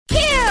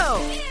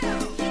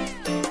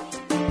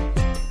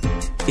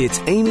It's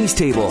Amy's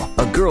Table,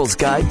 a girl's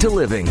guide to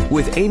living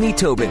with Amy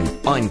Tobin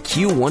on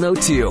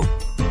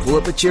Q102. Pull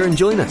up a chair and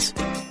join us.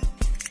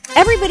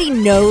 Everybody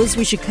knows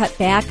we should cut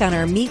back on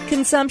our meat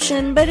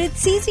consumption, but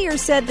it's easier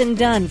said than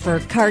done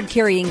for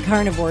card-carrying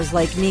carnivores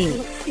like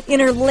me. In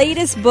her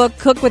latest book,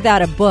 Cook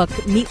Without a Book,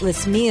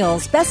 Meatless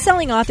Meals,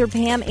 best-selling author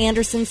Pam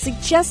Anderson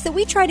suggests that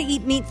we try to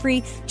eat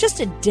meat-free just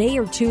a day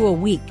or two a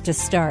week to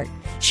start.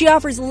 She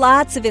offers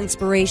lots of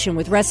inspiration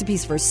with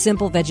recipes for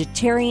simple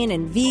vegetarian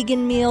and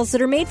vegan meals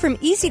that are made from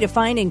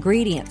easy-to-find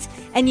ingredients.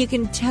 And you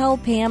can tell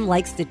Pam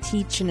likes to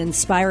teach and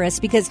inspire us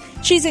because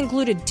she's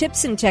included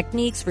tips and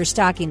techniques for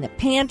stocking the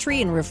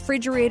pantry and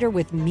refrigerator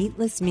with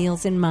meatless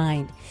meals in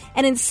mind.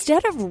 And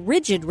instead of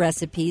rigid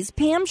recipes,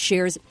 Pam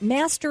shares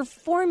master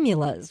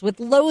formulas with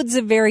loads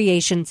of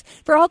variations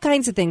for all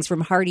kinds of things, from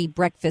hearty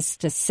breakfasts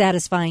to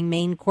satisfying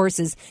main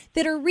courses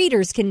that her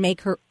readers can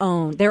make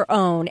their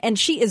own. And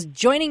she is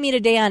joining me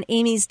today on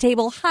Amy's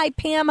Table. Hi,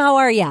 Pam. How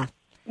are you?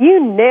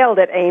 You nailed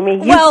it, Amy.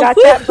 You got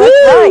that book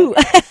right.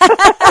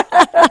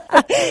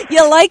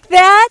 You like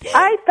that?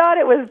 I thought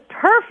it was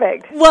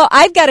perfect. Well,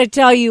 I've got to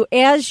tell you,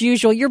 as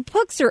usual, your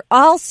books are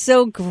all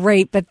so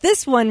great, but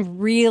this one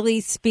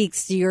really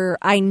speaks to your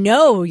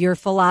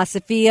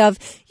philosophy of,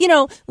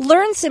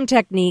 learn some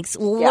techniques,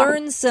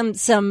 learn some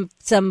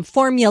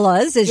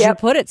formulas, as you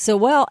put it so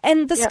well,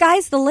 and the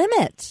sky's the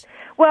limit.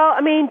 Well,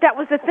 I mean, that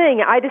was the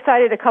thing. I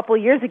decided a couple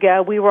of years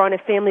ago, we were on a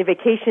family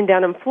vacation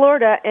down in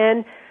Florida,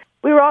 and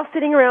we were all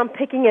sitting around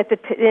picking at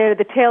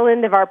the tail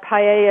end of our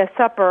paella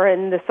supper,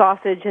 and the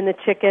sausage and the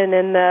chicken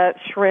and the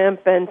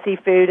shrimp and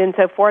seafood and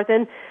so forth.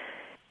 And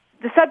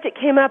the subject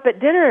came up at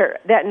dinner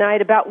that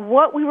night about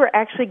what we were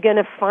actually going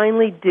to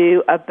finally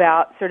do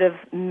about sort of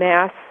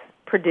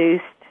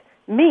mass-produced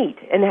meat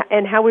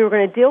and how we were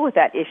going to deal with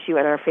that issue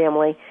in our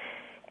family.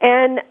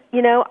 And,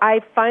 I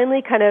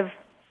finally kind of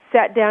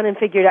sat down and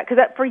figured out,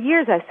 because for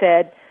years I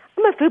said,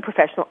 I'm a food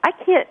professional. I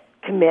can't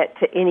commit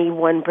to any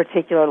one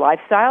particular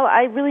lifestyle.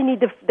 I really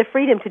need the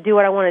freedom to do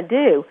what I want to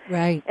do.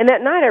 Right. And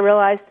that night I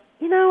realized,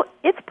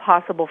 it's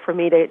possible for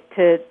me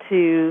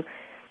to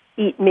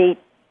eat meat,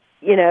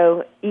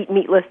 eat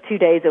meatless 2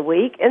 days a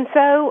week. And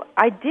so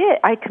I did.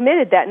 I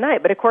committed that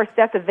night. But, of course,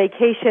 that's a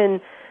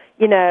vacation,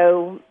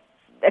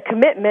 a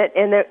commitment,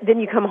 and then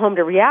you come home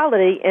to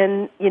reality,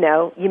 and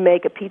you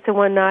make a pizza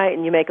one night,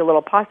 and you make a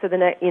little pasta the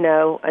next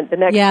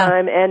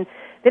time, and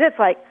then it's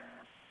like,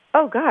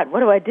 oh God,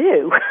 what do I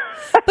do?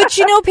 But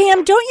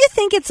Pam, don't you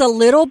think it's a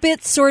little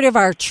bit sort of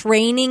our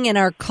training and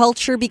our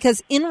culture?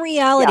 Because in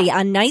reality,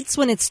 on nights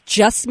when it's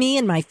just me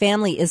and my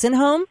family isn't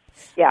home,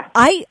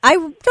 I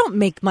don't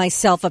make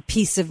myself a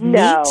piece of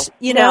meat.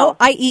 No.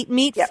 I eat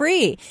meat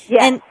free.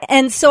 Yes.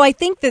 And so I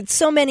think that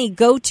so many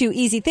go to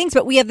easy things,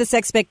 but we have this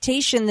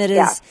expectation that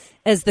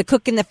as the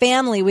cook in the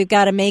family, we've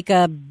got to make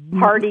a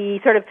hearty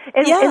sort of.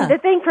 And the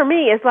thing for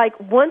me is, like,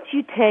 once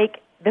you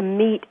take the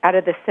meat out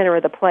of the center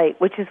of the plate,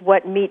 which is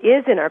what meat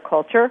is in our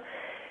culture,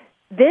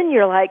 then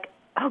you're like,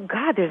 oh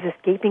God, there's this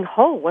gaping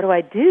hole. What do I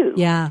do?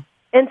 Yeah.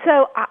 And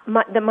so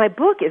my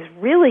book is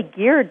really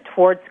geared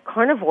towards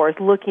carnivores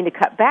looking to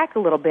cut back a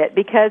little bit,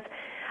 because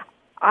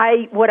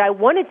what I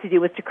wanted to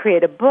do was to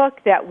create a book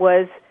that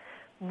was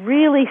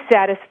really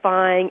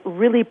satisfying,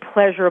 really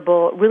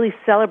pleasurable, really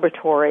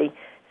celebratory,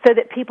 so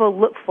that people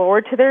look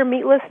forward to their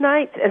meatless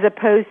nights, as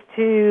opposed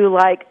to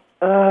like,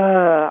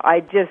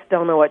 I just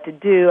don't know what to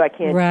do. I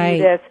can't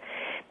do this.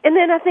 And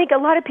then I think a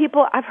lot of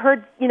people, I've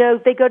heard,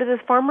 they go to this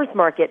farmer's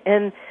market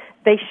and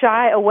they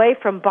shy away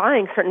from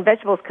buying certain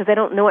vegetables because they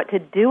don't know what to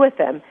do with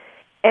them.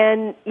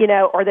 And,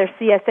 or their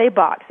CSA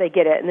box, they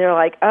get it, and they're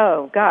like,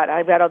 oh, God,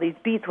 I've got all these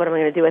beets. What am I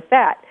going to do with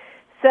that?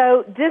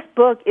 So this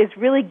book is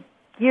really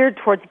geared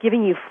towards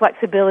giving you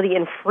flexibility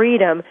and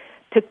freedom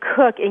to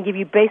cook and give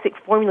you basic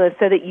formulas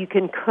so that you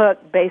can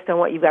cook based on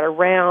what you've got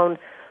around,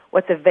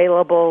 what's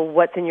available,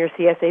 what's in your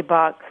CSA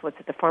box, what's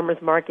at the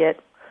farmer's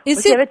market.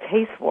 What do you have a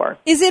taste for?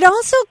 Is it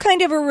also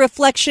kind of a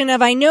reflection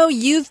of, I know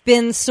you've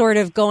been sort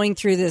of going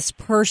through this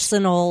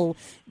personal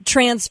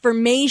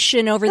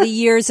transformation over the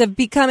years of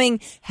becoming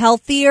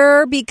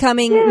healthier,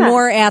 becoming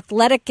more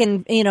athletic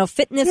and,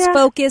 fitness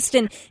focused.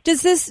 And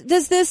does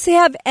this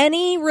have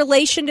any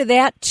relation to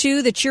that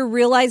too, that you're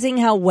realizing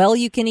how well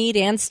you can eat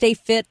and stay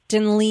fit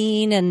and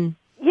lean? And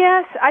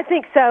yes, I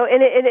think so.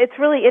 And it's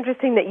really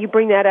interesting that you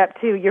bring that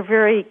up too. You're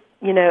very,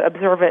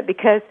 observant,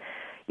 because,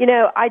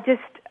 I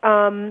just,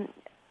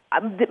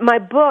 my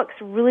books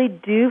really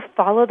do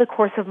follow the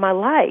course of my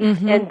life.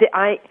 Mm-hmm. And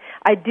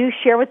I do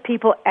share with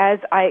people as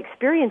I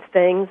experience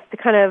things, the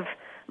kind of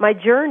my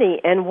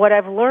journey and what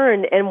I've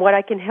learned and what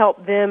I can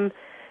help them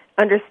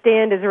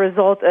understand as a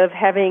result of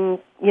having,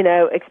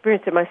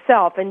 experienced it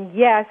myself. And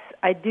yes,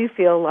 I do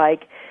feel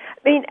like,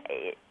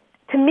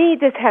 to me,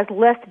 this has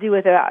less to do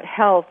with about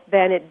health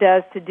than it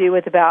does to do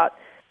with about,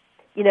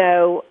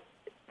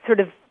 sort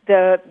of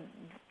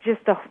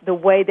the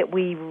way that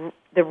we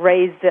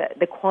raise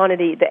the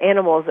quantity, the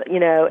animals,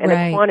 and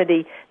the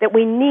quantity that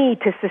we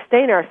need to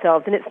sustain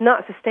ourselves, and it's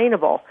not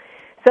sustainable.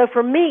 So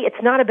for me,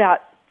 it's not about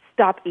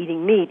stop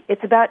eating meat.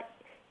 It's about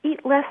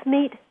eat less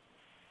meat,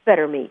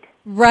 better meat.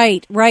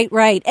 Right.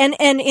 And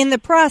in the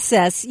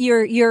process,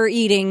 you're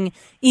eating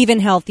even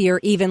healthier,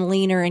 even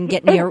leaner, and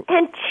getting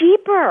and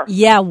cheaper.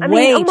 Yeah,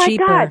 way oh my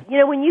cheaper. God.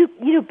 When you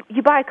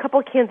buy a couple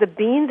of cans of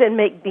beans and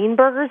make bean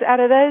burgers out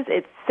of those,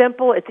 it's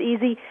simple, it's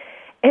easy,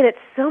 and it's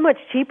so much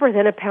cheaper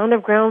than a pound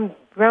of ground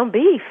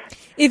beef.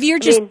 If you're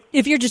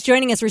just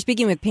joining us, we're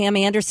speaking with Pam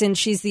Anderson.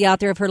 She's the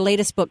author of her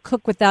latest book,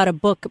 Cook Without a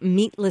Book,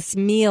 Meatless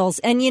Meals.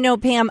 And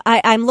Pam,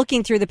 I'm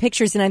looking through the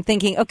pictures and I'm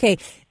thinking, okay,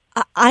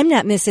 I'm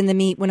not missing the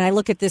meat when I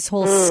look at this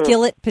whole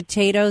skillet,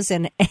 potatoes,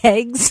 and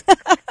eggs.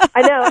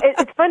 I know.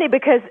 It's funny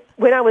because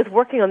when I was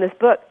working on this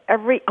book,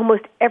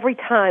 almost every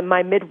time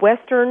my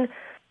Midwestern,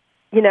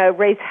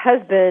 raised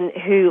husband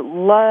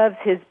who loves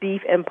his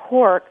beef and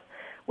pork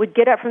would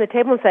get up from the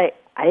table and say,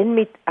 I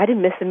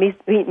didn't miss the meat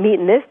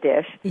in this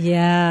dish.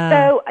 Yeah.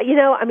 So,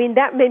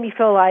 that made me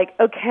feel like,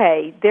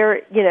 okay,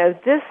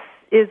 this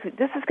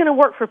is going to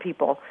work for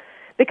people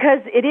because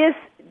it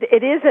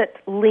isn't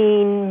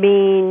lean,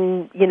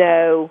 mean,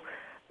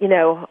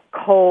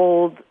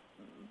 cold,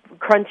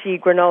 crunchy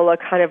granola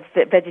kind of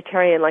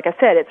vegetarian. Like I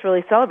said, it's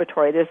really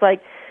celebratory. There's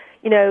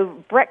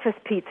breakfast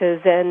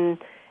pizzas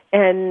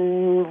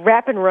and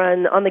wrap and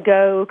run on the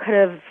go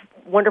kind of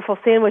wonderful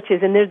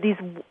sandwiches, and there's these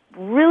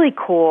really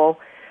cool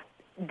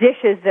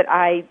dishes that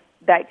I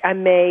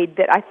made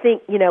that I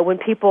think, when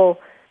people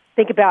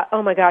think about,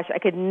 oh my gosh, I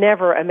could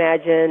never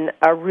imagine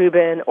a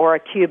Reuben or a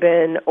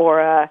Cuban or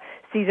a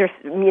Caesar,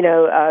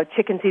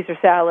 chicken Caesar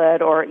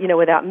salad or,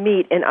 without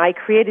meat. And I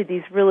created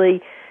these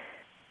really,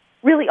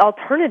 really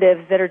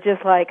alternatives that are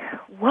just like,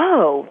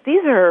 whoa,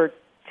 these are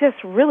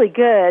just really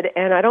good,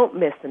 and I don't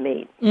miss the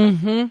meat.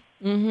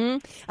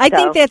 I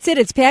think that's it.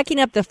 It's packing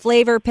up the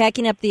flavor,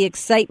 packing up the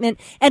excitement,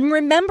 and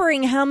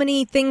remembering how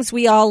many things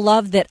we all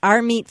love that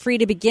are meat-free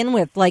to begin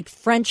with, like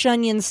French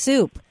onion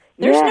soup.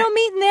 There's no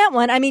meat in that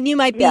one. I mean, you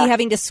might be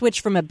having to switch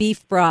from a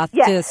beef broth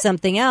to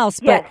something else,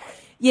 but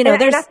there's.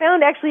 And I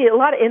found actually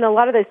in a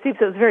lot of those soups,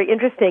 it was very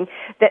interesting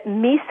that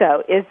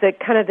miso is the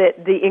kind of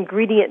the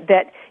ingredient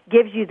that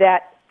gives you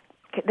that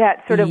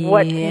sort of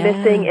what's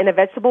missing in a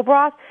vegetable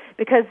broth,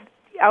 because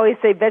I always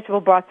say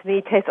vegetable broth to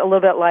me tastes a little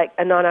bit like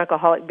a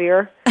non-alcoholic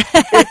beer.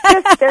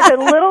 There's a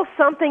little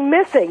something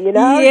missing,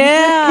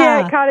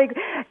 Yeah.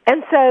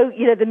 And so,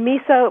 the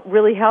miso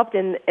really helped,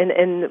 and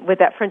with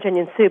that French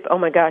onion soup, oh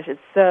my gosh,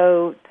 it's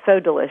so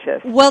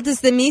delicious. Well,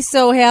 does the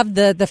miso have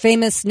the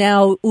famous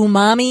now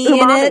umami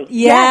in it?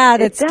 Yeah,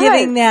 that's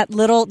giving that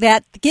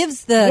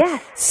gives the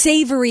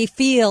savory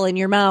feel in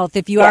your mouth.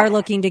 If you are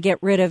looking to get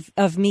rid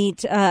of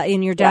meat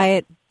in your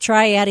diet,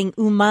 try adding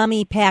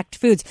umami-packed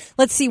foods.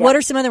 Let's see, what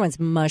are some other ones?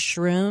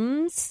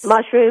 Mushrooms,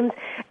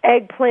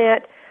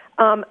 eggplant.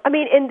 And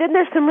then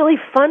there's some really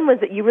fun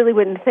ones that you really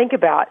wouldn't think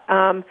about.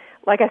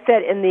 Like I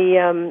said, in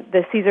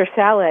the Caesar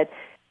salad,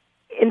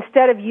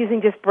 instead of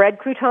using just bread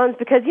croutons,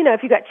 because,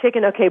 if you got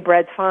chicken, okay,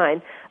 bread's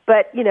fine.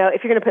 But,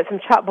 if you're going to put some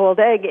chopped boiled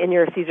egg in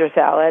your Caesar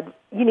salad,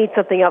 you need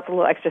something else a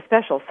little extra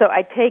special. So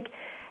I take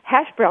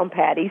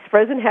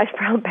frozen hash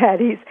brown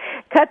patties,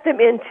 cut them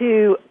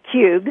into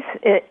cubes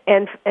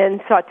and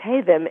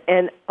saute them,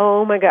 and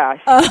oh my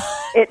gosh,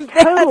 it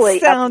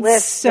totally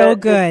uplifts the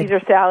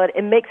Caesar salad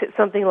and makes it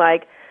something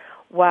like,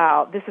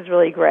 wow, this is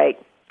really great.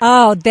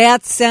 Oh,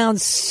 that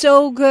sounds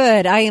so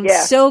good. I am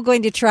so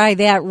going to try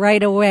that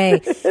right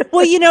away.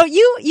 Well,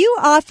 you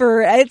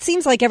offer, it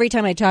seems like every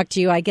time I talk to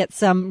you, I get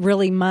some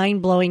really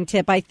mind-blowing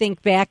tip. I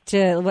think back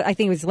to, I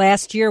think it was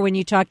last year when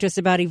you talked to us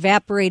about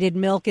evaporated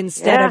milk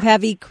instead of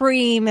heavy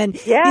cream. And,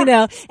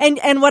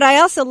 and what I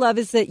also love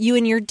is that you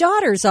and your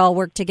daughters all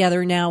work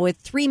together now with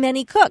 3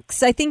 Many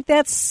Cooks. I think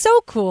that's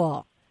so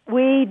cool.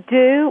 We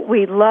do.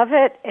 We love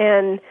it.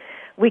 And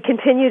we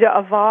continue to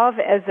evolve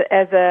as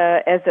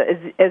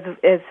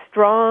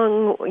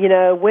strong,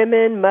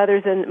 women,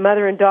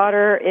 mother and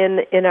daughter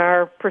in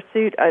our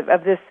pursuit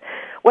of this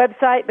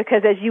website,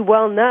 because as you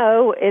well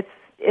know,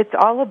 it's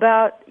all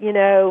about,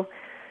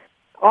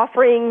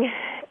 offering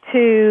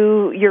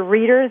to your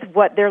readers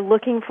what they're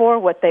looking for,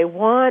 what they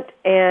want,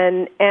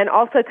 and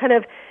also kind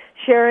of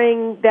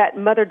sharing that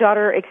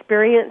mother-daughter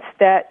experience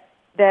that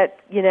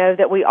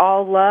we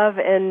all love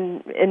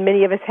and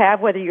many of us have,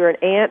 whether you're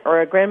an aunt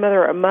or a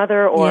grandmother or a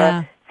mother or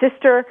a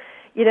sister,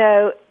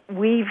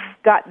 we've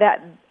got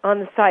that on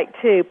the site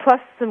too, plus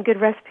some good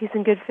recipes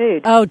and good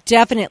food. Oh,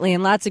 definitely,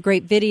 and lots of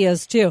great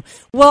videos too.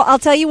 Well, I'll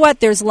tell you what,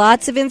 there's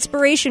lots of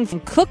inspiration from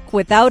Cook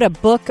Without a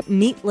Book,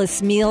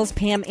 Meatless Meals,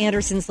 Pam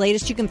Anderson's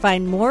latest. You can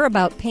find more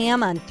about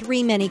Pam on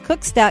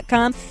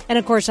 3manycooks.com, and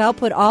of course, I'll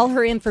put all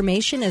her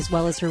information as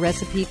well as her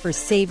recipe for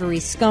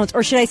savory scones,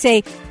 or should I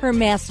say her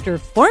master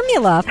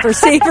formula for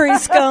savory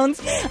scones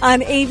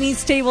on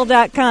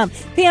amystable.com.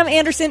 Pam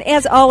Anderson,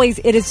 as always,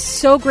 it is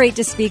so great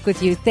to speak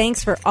with you.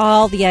 Thanks for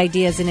all the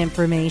ideas and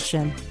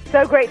information.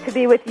 So great to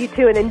be with you,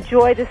 too, and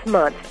enjoy this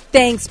month.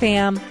 Thanks,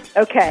 Pam.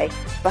 Okay.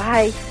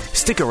 Bye.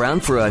 Stick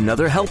around for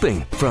another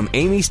helping from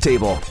Amy's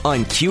Table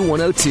on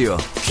Q102.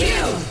 Q!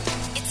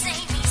 It's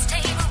Amy's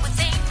Table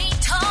with Amy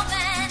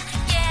Tobin,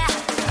 yeah.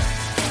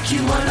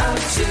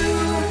 Q102.